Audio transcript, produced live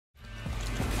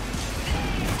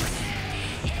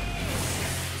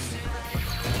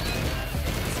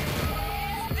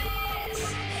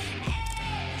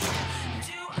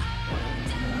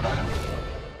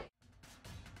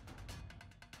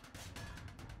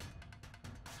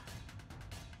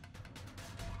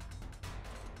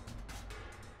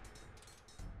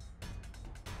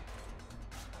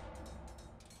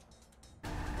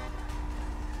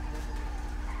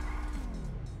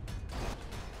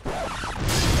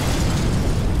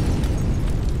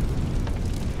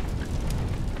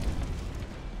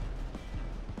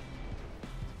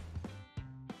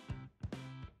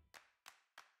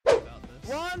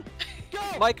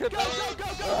Micro. Go, go, go, go!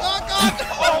 Oh god!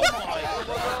 Oh my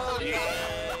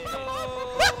god!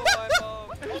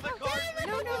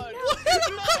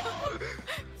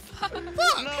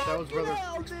 That was rather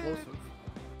explosive.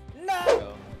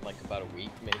 No! Like about a week,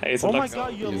 maybe. Hey, Oh my like,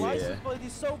 god, your yeah. license plate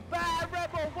is so bad,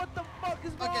 Rebel! What the fuck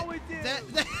is wrong with you?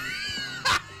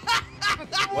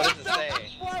 What does it say?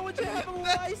 Why would you have a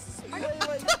license plate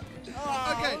like that?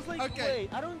 Oh, Okay, I was like, okay,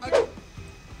 wait, I don't get okay.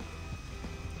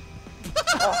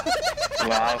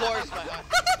 Of course,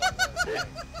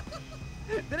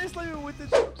 Did I slay you with the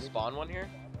Spawn one here?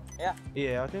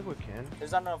 Yeah, I think we can.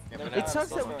 There's not enough. Yeah, It sucks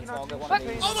that we cannot do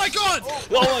Oh my god!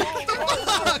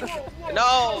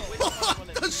 No!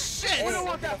 The shit! We don't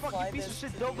want that fucking piece of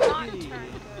shit, don't Not let me. turn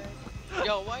good.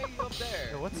 Yo, why are you up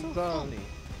there? What's so funny?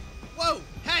 Whoa!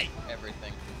 Hey!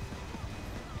 Everything.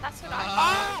 That's what I.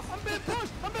 Ah! I'm being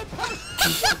pushed! I'm being pushed!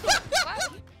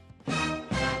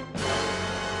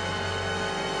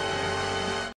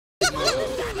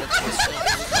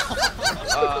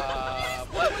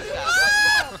 What was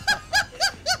that?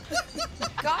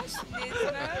 Gosh,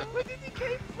 Ivaneh. Where did he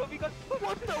came from? He got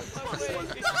what the fuck was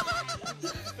that?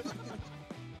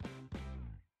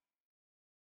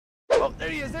 Oh, there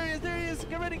he is! There he is! There he is!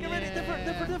 Get ready! Get ready! Different!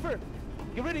 Different! Different!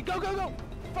 Get ready! Go! Go! Go!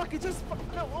 Fuck it! Just fuck!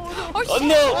 No! Oh no! Oh, shit.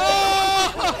 no!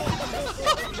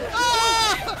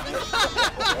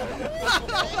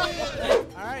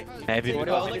 Alright. Heavy.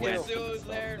 All I can do is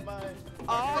there in my...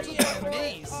 Oh yeah! My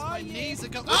knees! Oh, My yeah. knees are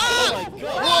going. Oh my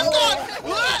god! Oh god!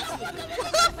 What?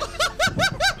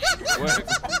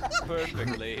 Works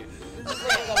perfectly. Yo,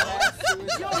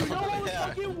 you know what was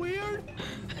fucking weird?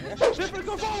 Pipper,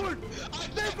 go forward!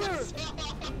 Pipper!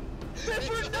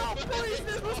 Pipper, no, please!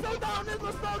 This will slow down! This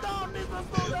will slow down! This will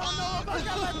slow down! No, I'm not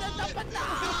gonna let this happen! No!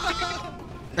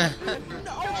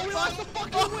 No, we lost the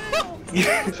fucking wheel! We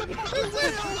lost the fucking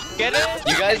wheel! Get it?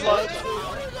 You guys lost.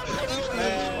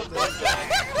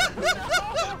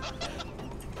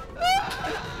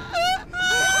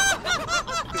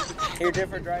 You're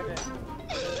different driving.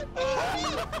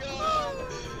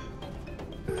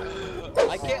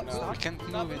 I can't. I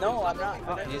can't move it. No, I'm not.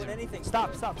 I'm not doing anything.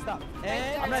 Stop, stop, stop.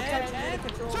 And I'm not touching any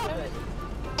controls of it.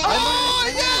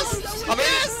 Oh yes! I'm in.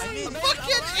 Yes!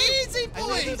 Fucking easy,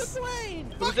 boys!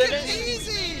 Who's in Fucking it?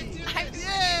 easy! I'm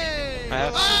Yay! I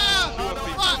have Ah!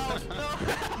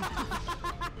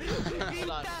 Eat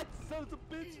that, sons of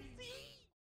bitches!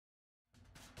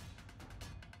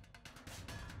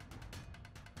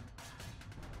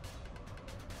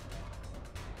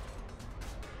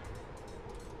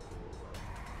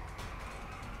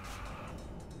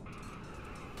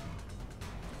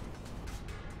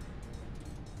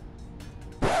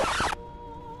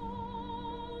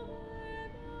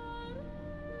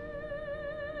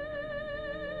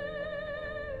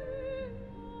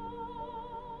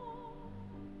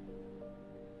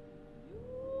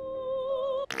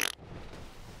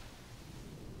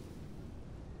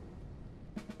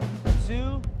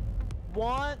 Two,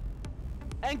 one,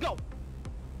 and go!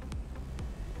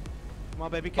 Come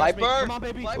on, baby, catch me. Viper! Come on,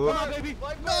 baby. Come on, baby.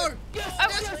 No! Yes, Oh,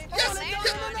 yes, yes, yes, yes,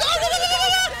 yes,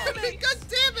 No! God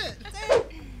damn it!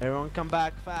 Everyone come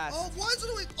back fast. Oh, why is it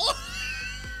always... Oh!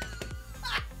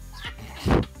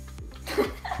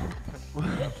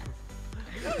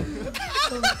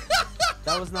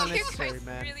 That was not You necessary, guys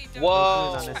man. really don't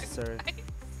Whoa. Not necessary.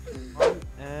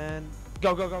 And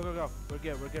go, go, go, go, go. We're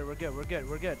good, we're good, we're good, we're good,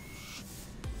 we're good.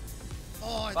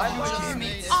 Oh, I Viper. thought you just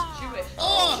made... Oh,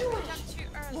 Oh! you went down too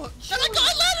early. What? And I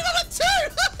landed on a 2!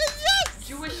 Yes!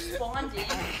 Jewish spawned in,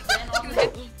 then on You the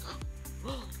hit-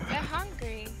 They're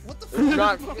hungry. What the fuck?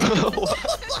 Not, What the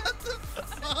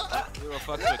fuck? We were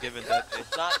fucked for giving that.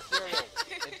 it's not cereal.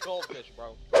 It's goldfish,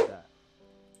 bro.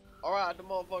 Alright, the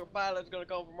motherfucking pilot's gonna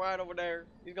come from right over there.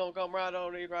 He's gonna come right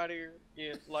on in right here.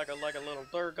 Yeah, like a little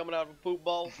third coming out of a poop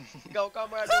ball. He's gonna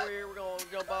come right over here. We're gonna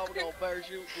jump off. We're gonna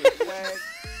parachute with swag.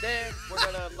 Then we're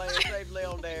gonna land safely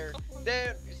on there.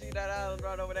 Then you see that island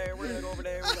right over there. We're gonna go over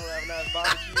there. We're gonna have a nice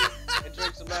barbecue and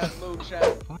drink some nice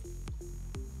moonshine.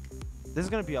 This is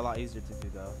gonna be a lot easier to do,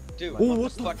 though. Dude,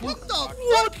 What the fuck?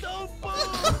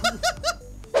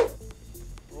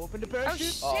 Open the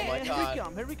parachute. Oh, my and God. Here we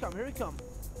come, here we come, here we come.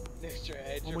 Oh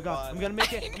my god, I'm gonna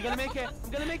make it, I'm gonna make it, I'm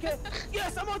gonna make it.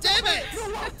 Yes, I'm on top. Damn it! No,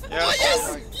 what? Oh,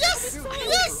 yes! Yes!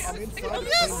 Yes! I'm inside the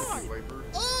Yes! thing, Viper.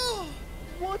 Oh!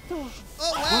 What the?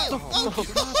 Oh, wow! Oh,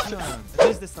 God! This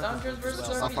is the sun. Dunkers versus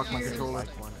I'll fuck my RPGs. controller.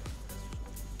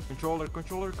 Controller,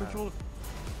 controller, controller.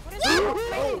 What is that?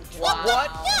 What?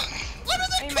 What? I'm in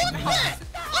the In my cockpit! mouth.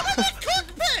 I'm in the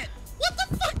cockpit! What the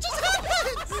fuck just happened?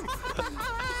 What the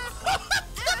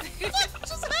fuck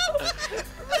just happened?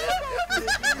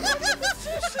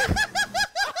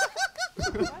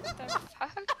 What the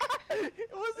fuck?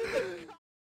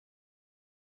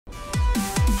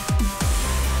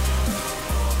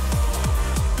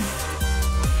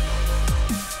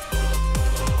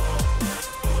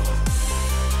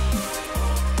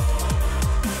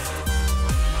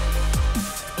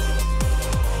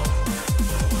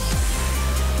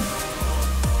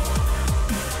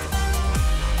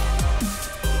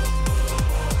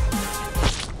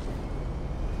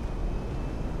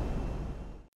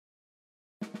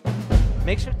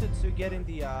 get in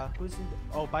the who's in the,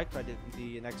 oh, bike ride in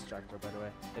the next tractor, by the way.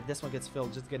 If this one gets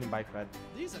filled, just get in bike ride.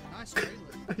 These are nice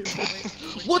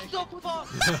trailers. What the fuck?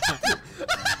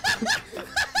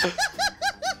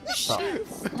 Stop.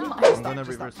 Stop. I'm gonna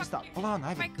reverse. Stop. Hold on,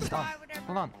 Ivan. Stop.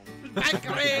 Hold on. Back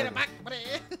away, back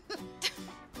away.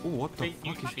 Oh, what the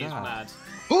fuck is that? Mad.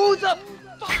 Who the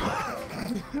fuck?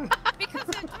 Because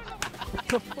I don't know What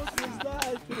the fuck is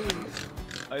that?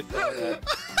 I saw that.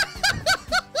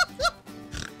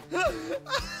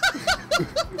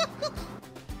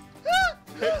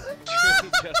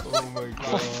 Oh my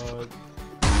god.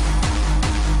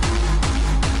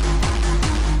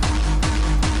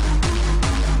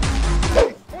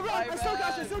 Hold on, I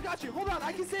still got you. Hold on,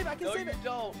 I can save it. No, you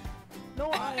don't. No,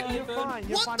 you're fine.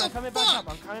 You're What fine. the I'm coming fuck? back up.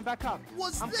 I'm coming back up.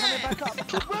 What's I'm that? coming back up.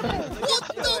 What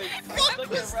the fuck Look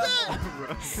was at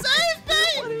that? Save me!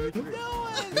 What are you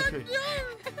doing?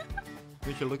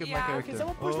 Misha, look at my Yeah. character. Can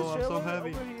someone push Oh, the I'm trailer so heavy.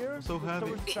 over here? I'm so heavy.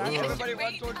 Towards the Oh. track? Everybody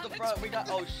run towards the front. We got.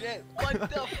 Oh shit. What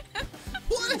the?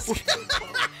 What is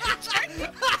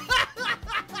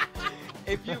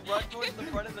If you run towards the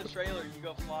front of the trailer, you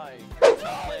go flying.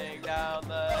 Tumbling down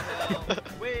the hill.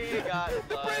 We got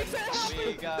blood.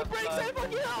 We got blood.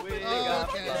 We got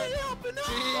Okay. blood.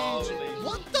 Holy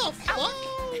What the fuck?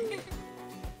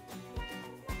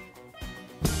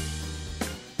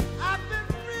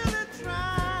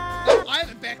 I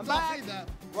haven't backed off either.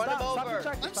 Run him Stop over. the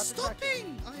tractor, I'm stop the tractor.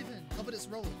 stopping, Ivan. Oh, but it's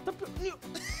rolling. Oh,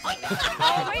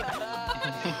 wait.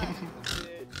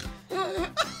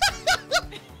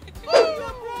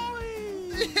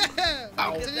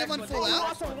 Yeah. Did anyone fall We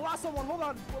out? lost someone. Hold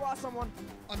on. We lost someone.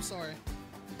 I'm sorry.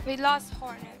 We lost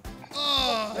Hornet.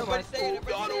 Oh. Everybody say it.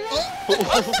 Everybody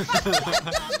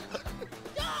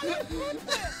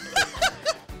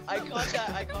say it.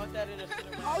 I caught that in a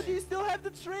cinema. How do you still have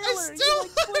the trailer? I still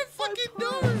fucking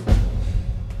do.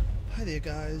 Hi there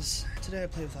guys, today I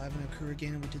played with Ivaneh Crew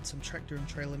again and we did some tractor and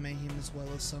trailer mayhem as well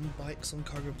as some bikes on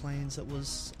cargo planes. It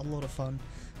was a lot of fun.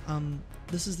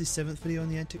 This is the 7th video in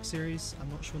the Antics series. I'm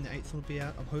not sure when the 8th will be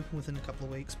out. I'm hoping within a couple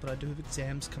of weeks, but I do have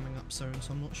exams coming up soon,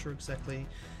 so I'm not sure exactly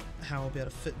how I'll be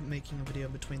able to fit making a video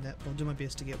between that, but I'll do my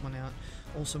best to get one out.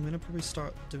 Also, I'm going to probably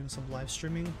start doing some live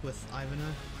streaming with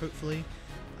Ivaneh, hopefully,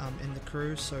 and the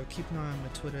crew, so keep an eye on my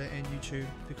Twitter and YouTube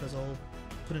because I'll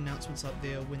put announcements up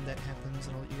there when that happens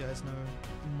and I'll let you guys know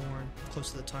more close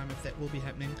to the time if that will be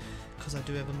happening, because I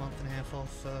do have a month and a half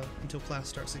off until class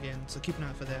starts again, so keep an eye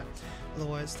out for that.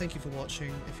 Otherwise, thank you for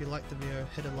watching. If you liked the video,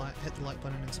 hit the like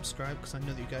button and subscribe because I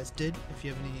know that you guys did. If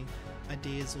you have any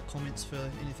ideas or comments for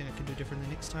anything I can do differently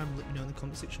next time, let me know in the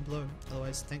comment section below.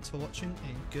 Otherwise, thanks for watching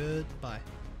and goodbye.